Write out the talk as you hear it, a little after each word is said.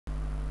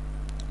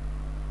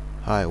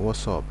Hi,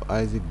 what's up?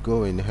 How's it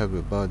going,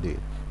 everybody?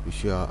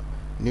 If you are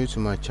new to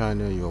my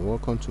channel, you're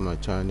welcome to my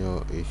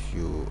channel. If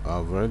you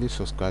have already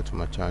subscribed to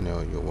my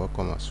channel, you're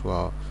welcome as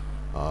well.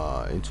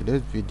 In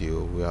today's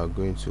video, we are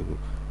going to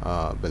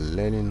be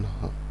learning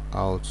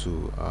how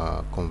to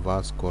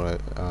convert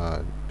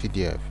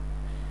PDF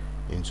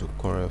into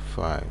Corel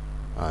file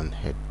and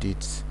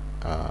edit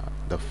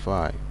the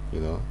file.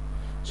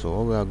 So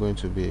what we are going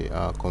to be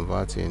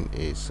converting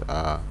is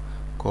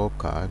call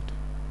card.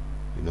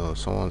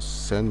 Someone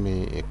sent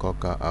me a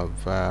Coca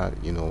via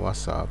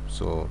WhatsApp,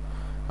 so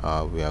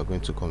we are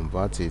going to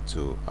convert it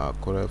to a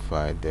Corel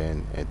file,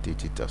 then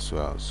edit it as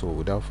well. So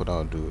without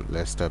further ado,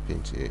 let's step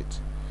into it.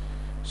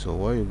 So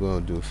what you're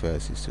going to do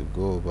first is to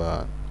go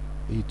over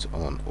it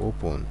on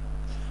open.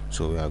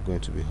 So we are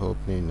going to be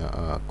opening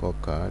our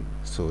card.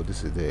 So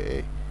this is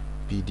the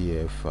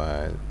PDF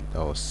file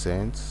that was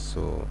sent.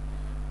 So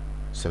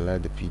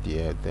select the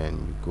PDF, then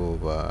you go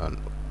over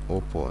and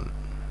open.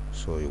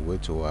 So you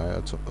wait a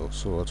while,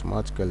 so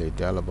automatically a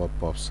dialog box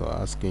pops up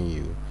asking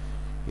you,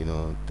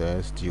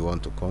 test, do you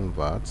want to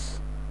convert,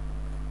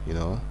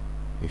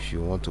 if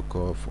you want to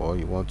call for,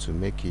 you want to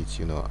make it,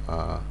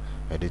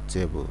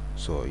 editable.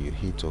 So you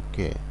hit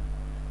OK.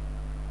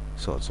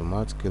 So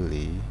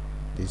automatically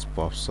this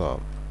pops up.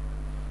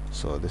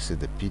 So this is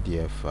the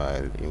PDF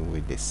file in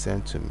which they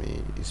sent to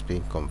me. It's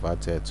being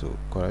converted to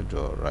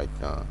CorelDraw right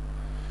now.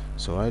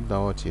 So right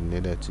now what you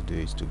needed to do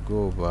is to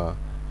go over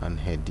and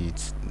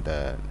edit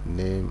the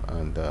name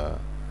and the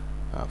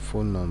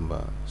phone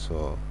number.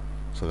 So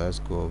let's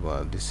go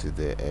over. This is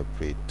the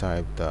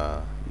pre-typed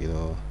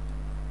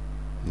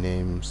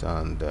names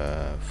and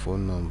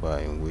phone number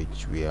in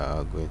which we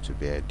are going to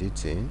be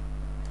editing.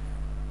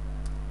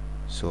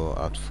 So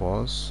at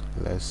first,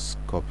 let's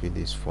copy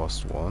this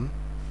first one,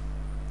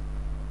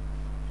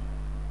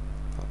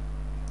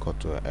 cut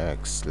to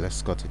X,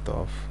 let's cut it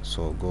off.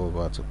 So go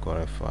over to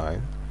Corel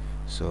file.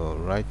 So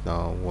right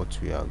now what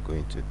we are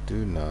going to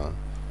do now,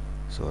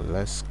 so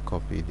let's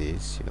copy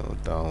this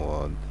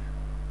downward,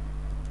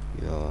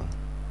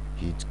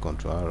 hit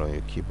Ctrl on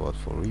your keyboard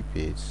for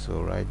repeat.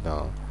 So right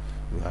now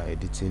we are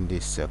editing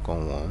this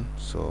second one,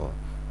 so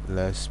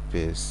let's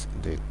paste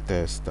the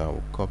text that we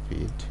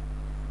copied.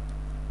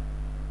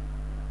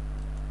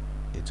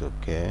 It's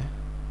okay.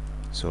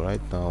 So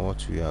right now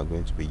what we are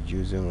going to be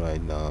using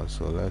right now,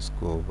 so let's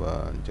go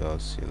over and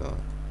just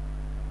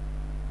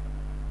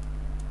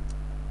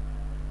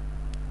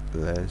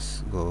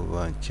let's go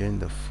over and change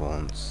the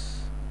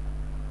fonts.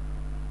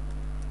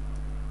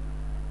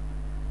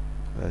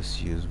 Let's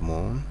use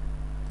Moon.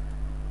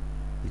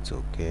 It's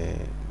okay,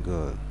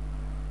 good.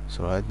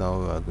 So right now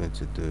what we are going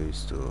to do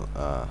is to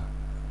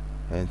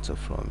enter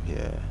from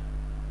here.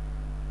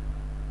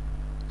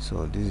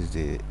 So this is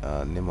the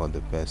name of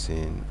the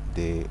person,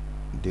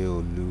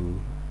 Deolu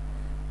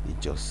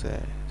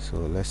Ijose. So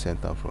let's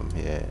enter from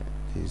here.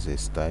 This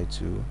is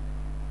title,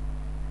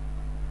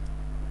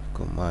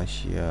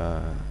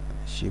 commercial,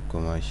 ship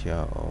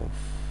commercial of.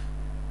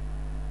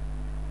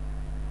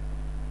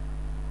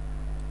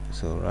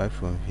 So right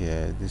from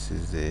here, this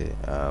is the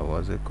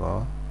what's it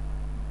called,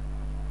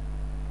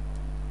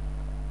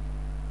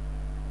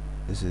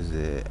 this is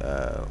the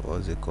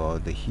what's it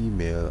called, the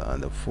email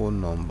and the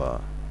phone number.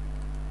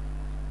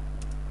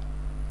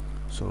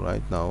 So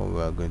right now what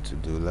we are going to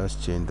do, let's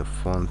change the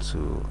font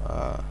to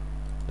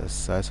the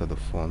size of the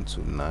font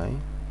to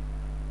 9.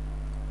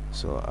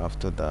 So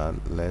after that,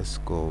 let's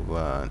go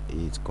over and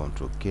hit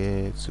Ctrl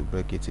K to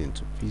break it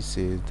into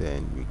pieces.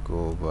 Then we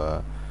go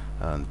over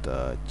and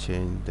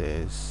change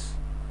this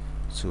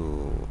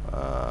to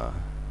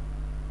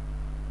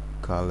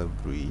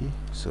Calibri.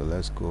 So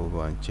let's go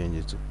over and change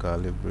it to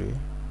Calibri.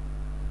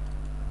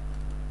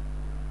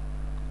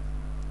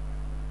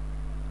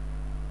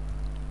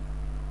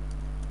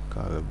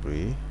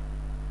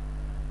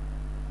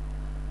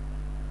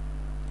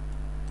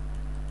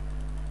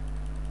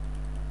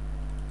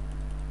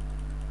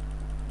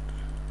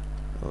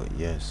 Oh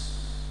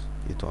yes,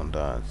 hit on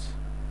that.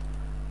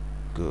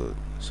 Good.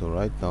 So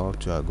right now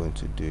what you are going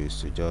to do is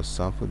to just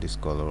sample this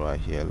color right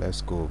here.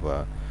 Let's go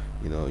over,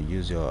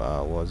 use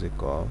your what's it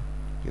called,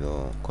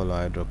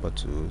 color eyedropper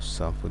to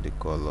sample the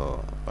color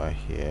right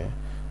here.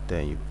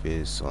 Then you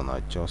paste on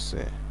adjust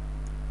it.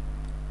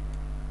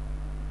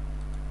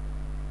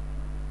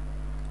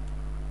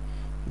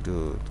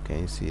 Good, can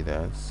you see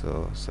that?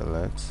 So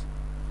select,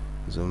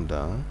 zoom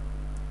down.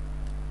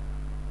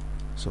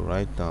 So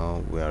right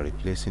now we are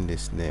replacing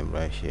this name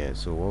right here.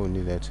 So what we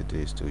needed to do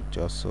is to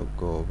just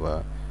go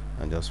over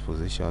and just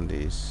position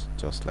this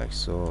just like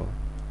so.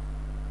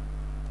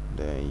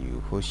 Then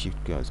you hold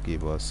shift key on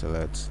keyboard,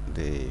 select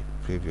the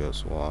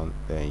previous one,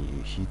 then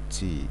you hit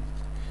T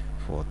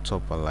for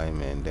top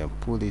alignment, then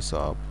pull this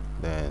up,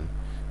 then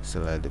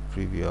select the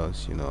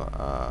previous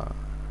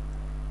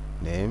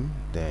name,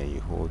 then you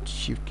hold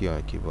shift key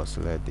on keyboard,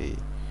 select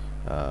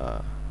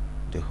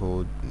the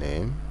whole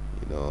name,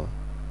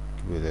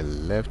 with the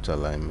left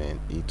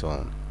alignment, hit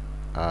on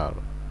R,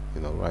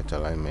 right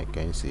alignment.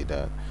 Can you see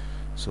that?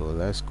 So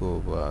let's go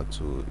over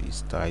to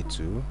its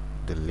title,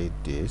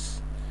 delete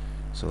this,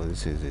 So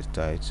this is the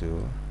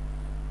title,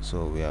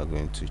 so we are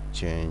going to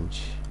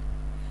change.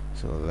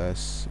 So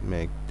let's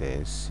make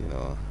this,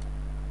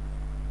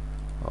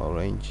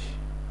 orange.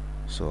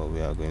 So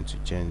we are going to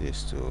change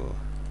this to,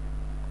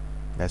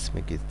 let's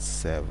make it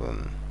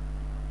 7.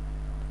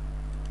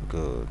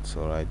 Good.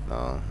 So right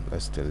now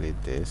let's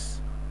delete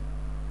this.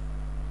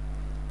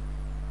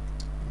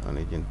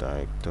 Managing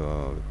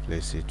director,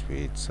 replace it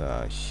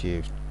with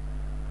shift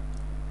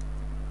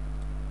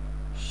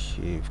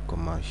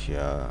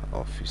commercial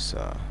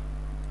officer.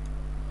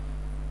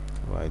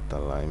 Right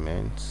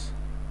alignment,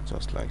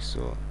 just like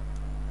so.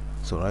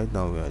 So right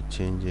now we are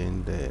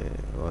changing the,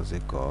 what's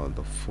it called,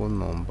 the phone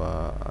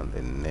number and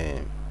the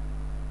name.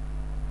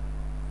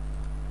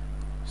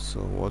 So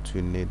what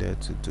we needed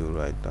to do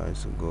right now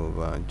is to go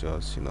over and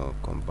just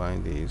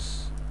combine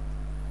this.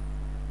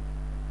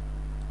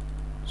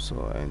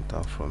 So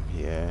enter from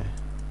here.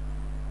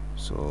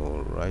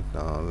 So right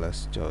now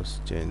let's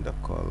just change the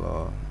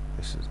color.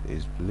 This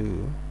is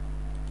blue.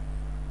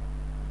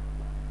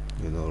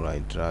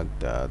 Right, drag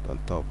that on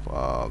top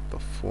of the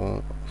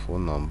phone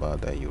number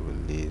that you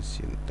release,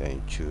 then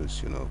you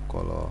choose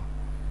color,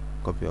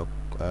 copy of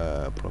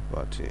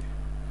property.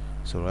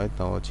 So right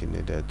now what you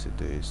needed to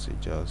do is to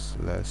just,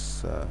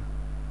 let's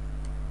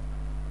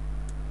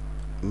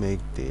make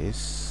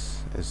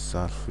this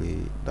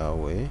exactly that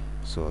way.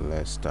 So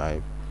let's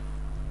type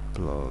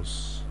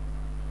plus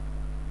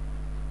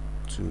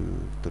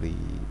 2 3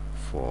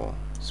 4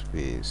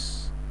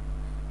 space,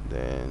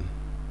 then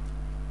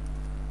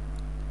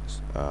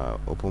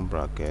open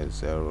bracket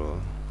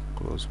 0,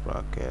 close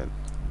bracket,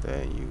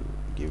 then you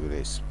give it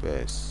a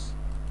space,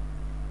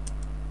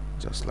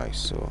 just like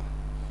so.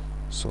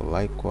 So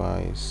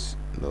likewise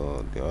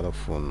the other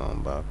phone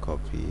number,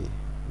 copy,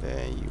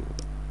 then you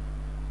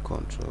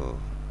Control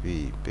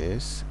V,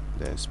 paste,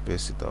 then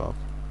space it up.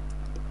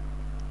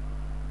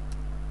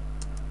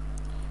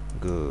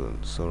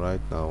 Good. So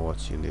right now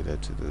what you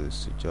needed to do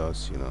is to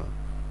just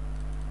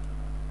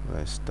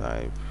let's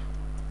type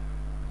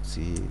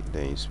T,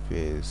 then you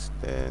space,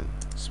 then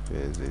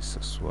space this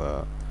as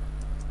well.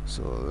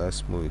 So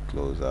let's move it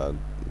closer,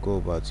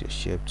 go back to your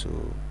shape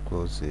to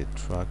close the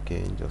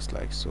tracking, just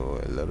like so,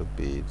 a little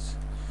bit.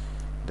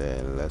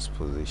 Then let's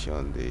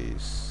position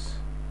this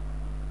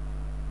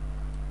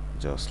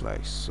just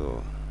like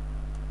so.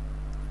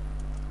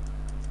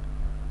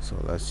 So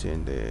let's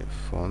change the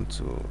font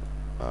to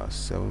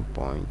 7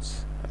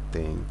 points. I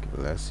think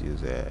let's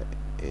use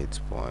 8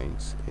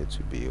 points. It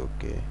will be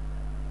okay.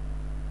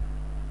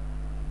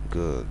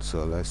 Good.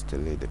 So let's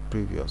delete the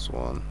previous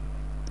one,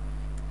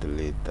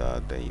 delete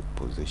that, then you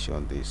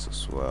position this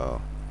as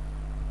well.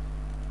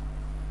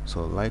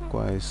 So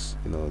likewise,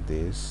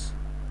 this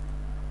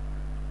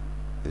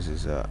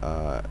is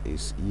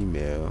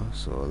email.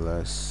 So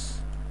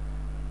let's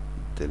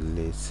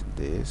delete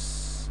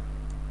this,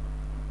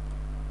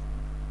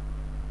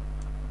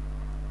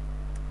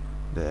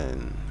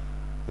 then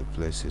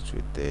replace it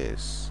with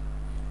this.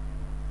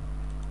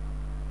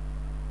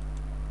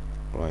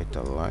 Right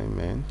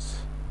alignment.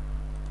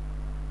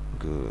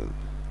 Good.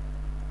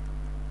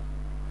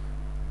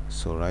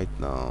 So right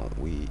now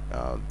we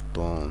are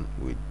done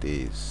with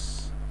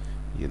this,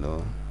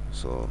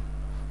 so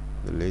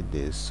delete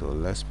this. So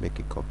let's make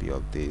a copy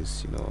of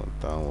this,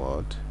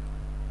 downward,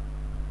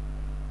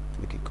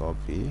 make a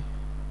copy,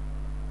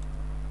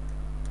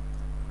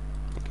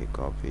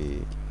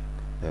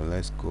 then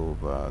let's go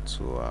over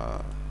to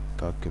our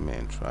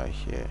document right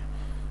here.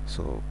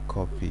 So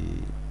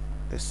copy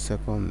the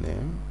second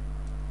name,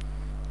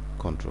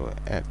 Control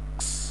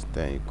X,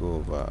 then you go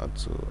over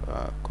to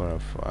our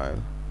Corel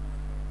file.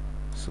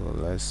 So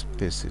let's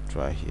paste it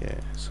right here.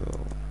 So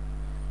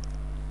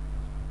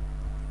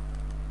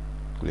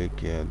click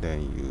here,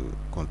 then you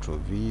Control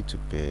V to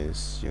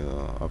paste.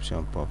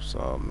 Option pops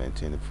up,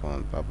 maintain the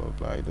font, blah blah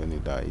blah. You don't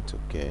need that, it's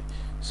okay.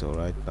 So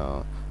right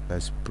now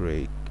let's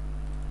break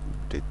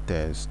the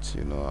text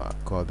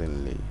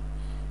accordingly.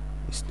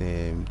 His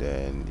name,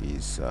 then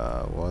is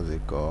what's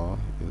it called,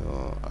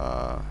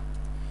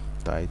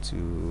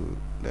 title,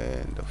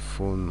 then the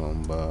phone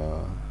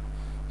number.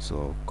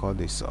 So cut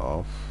this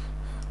off,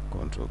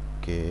 Control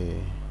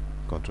K,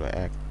 Control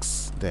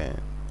X, then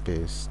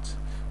paste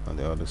on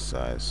the other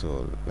side.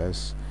 So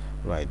let's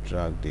right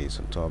drag this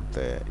on top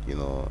the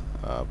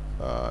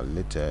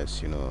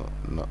latest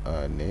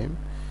name.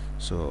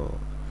 So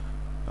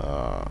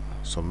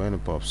so menu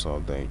pops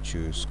up, then you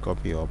choose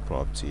copy or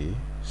property.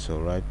 So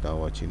right now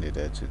what you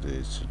needed to do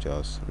is to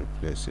just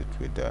replace it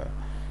with that.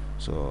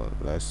 So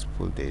let's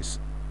pull this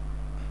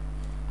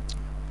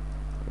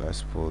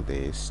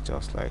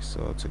just like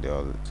so to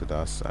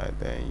that side,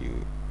 then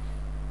you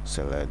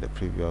select the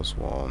previous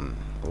one,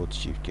 hold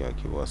shift key on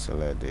keyboard,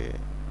 select the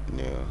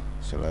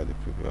select the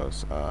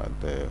previous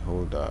the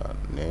holder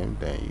name,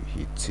 then you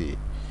hit T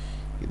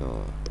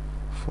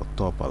for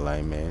top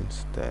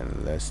alignment.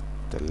 Then let's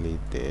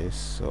delete this.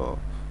 So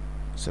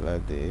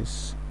select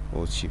this,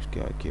 hold shift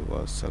key on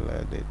keyboard,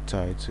 select the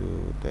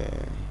title,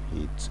 then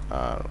hit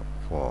R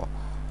for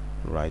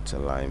right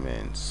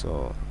alignment.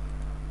 So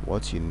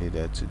What you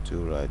needed to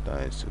do right now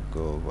is to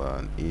go over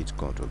and hit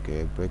Ctrl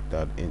K, break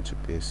that into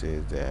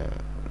pieces, then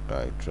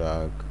right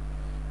drag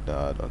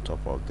that on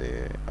top of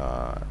the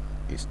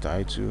its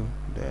title,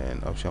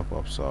 then option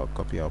pops up,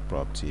 copy our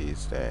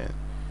properties, then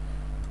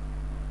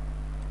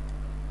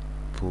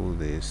pull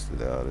this to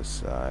the other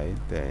side,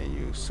 then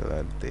you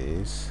select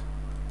this,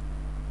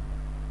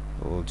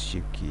 hold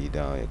shift key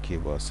down your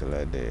keyboard,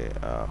 select the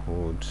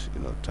hold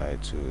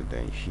title,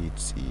 then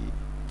hit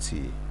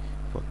T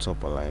for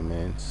top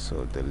alignment.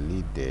 So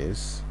delete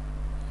this,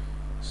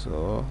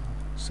 so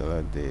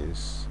select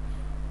this,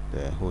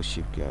 then hold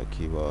shift key on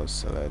keyboard,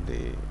 select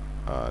the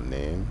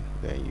name,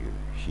 then you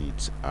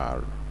hit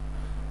R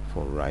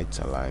for right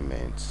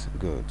alignment.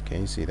 Good,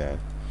 can you see that?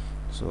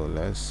 So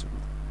let's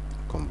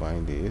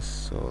combine this,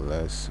 so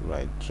let's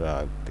right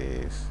drag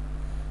this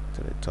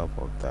to the top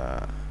of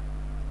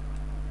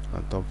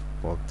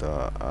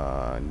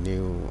the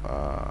new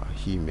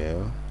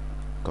email,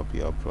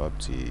 copy our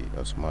property,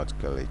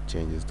 automatically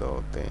changes the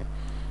whole thing.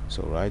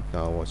 So right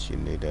now what you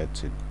needed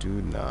to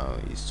do now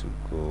is to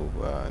go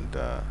over and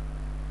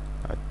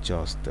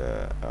adjust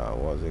the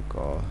what's it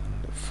called,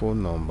 the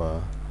phone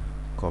number.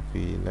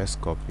 Copy, let's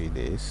copy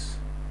this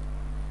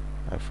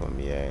from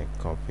here,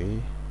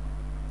 copy,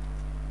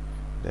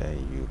 then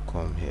you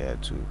come here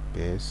to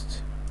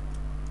paste,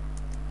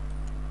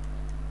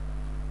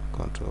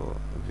 Ctrl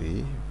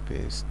V,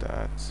 paste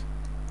that,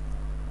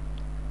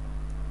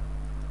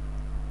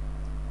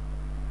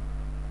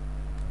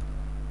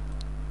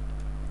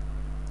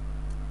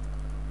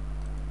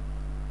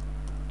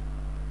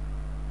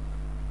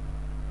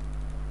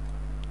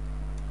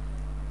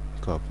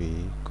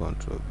 copy,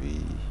 Ctrl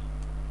V,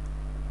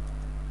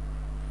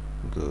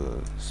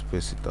 good,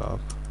 space it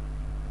up,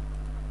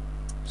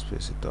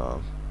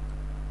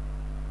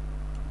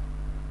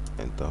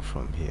 enter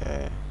from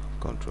here,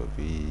 Ctrl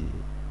V,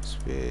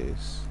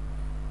 space,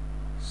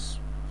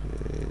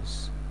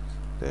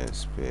 then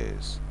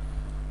space.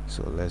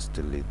 So let's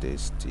delete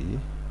this T.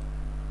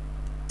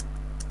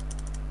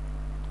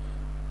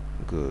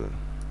 Good.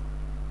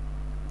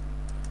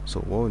 So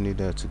what we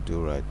needed to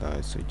do right now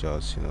is to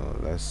just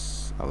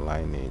let's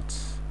align it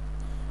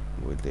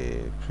with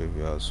the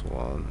previous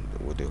one,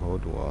 with the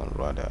old one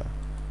rather.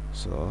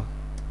 So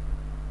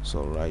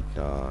right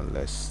now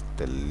let's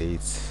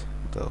delete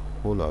the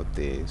whole of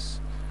this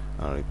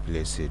and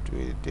replace it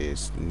with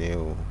this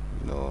new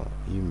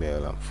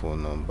email and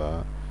phone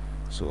number.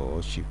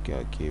 So shift key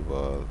on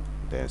keyboard,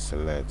 then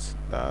select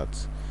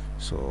that.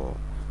 So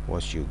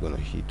what you're gonna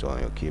hit on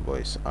your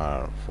keyboard is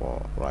R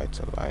for right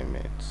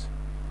alignment.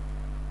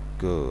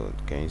 Good,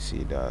 can you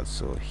see that?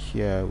 So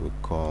here we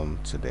come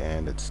to the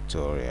end of the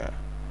tutorial.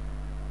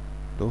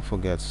 Don't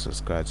forget to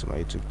subscribe to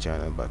my YouTube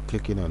channel by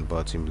clicking on the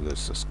button below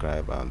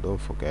subscribe, and don't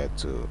forget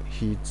to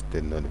hit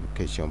the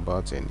notification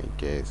button in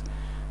case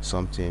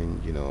something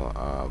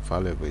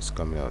valuable is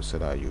coming out, so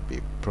that you'll be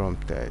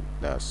prompted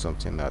that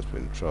something has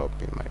been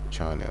dropped in my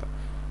channel.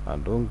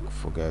 And don't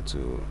forget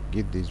to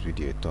give this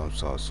video a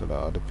thumbs up so that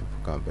other people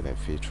can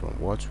benefit from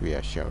what we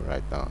are sharing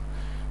right now.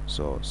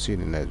 So see you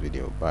in the next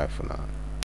video. Bye for now.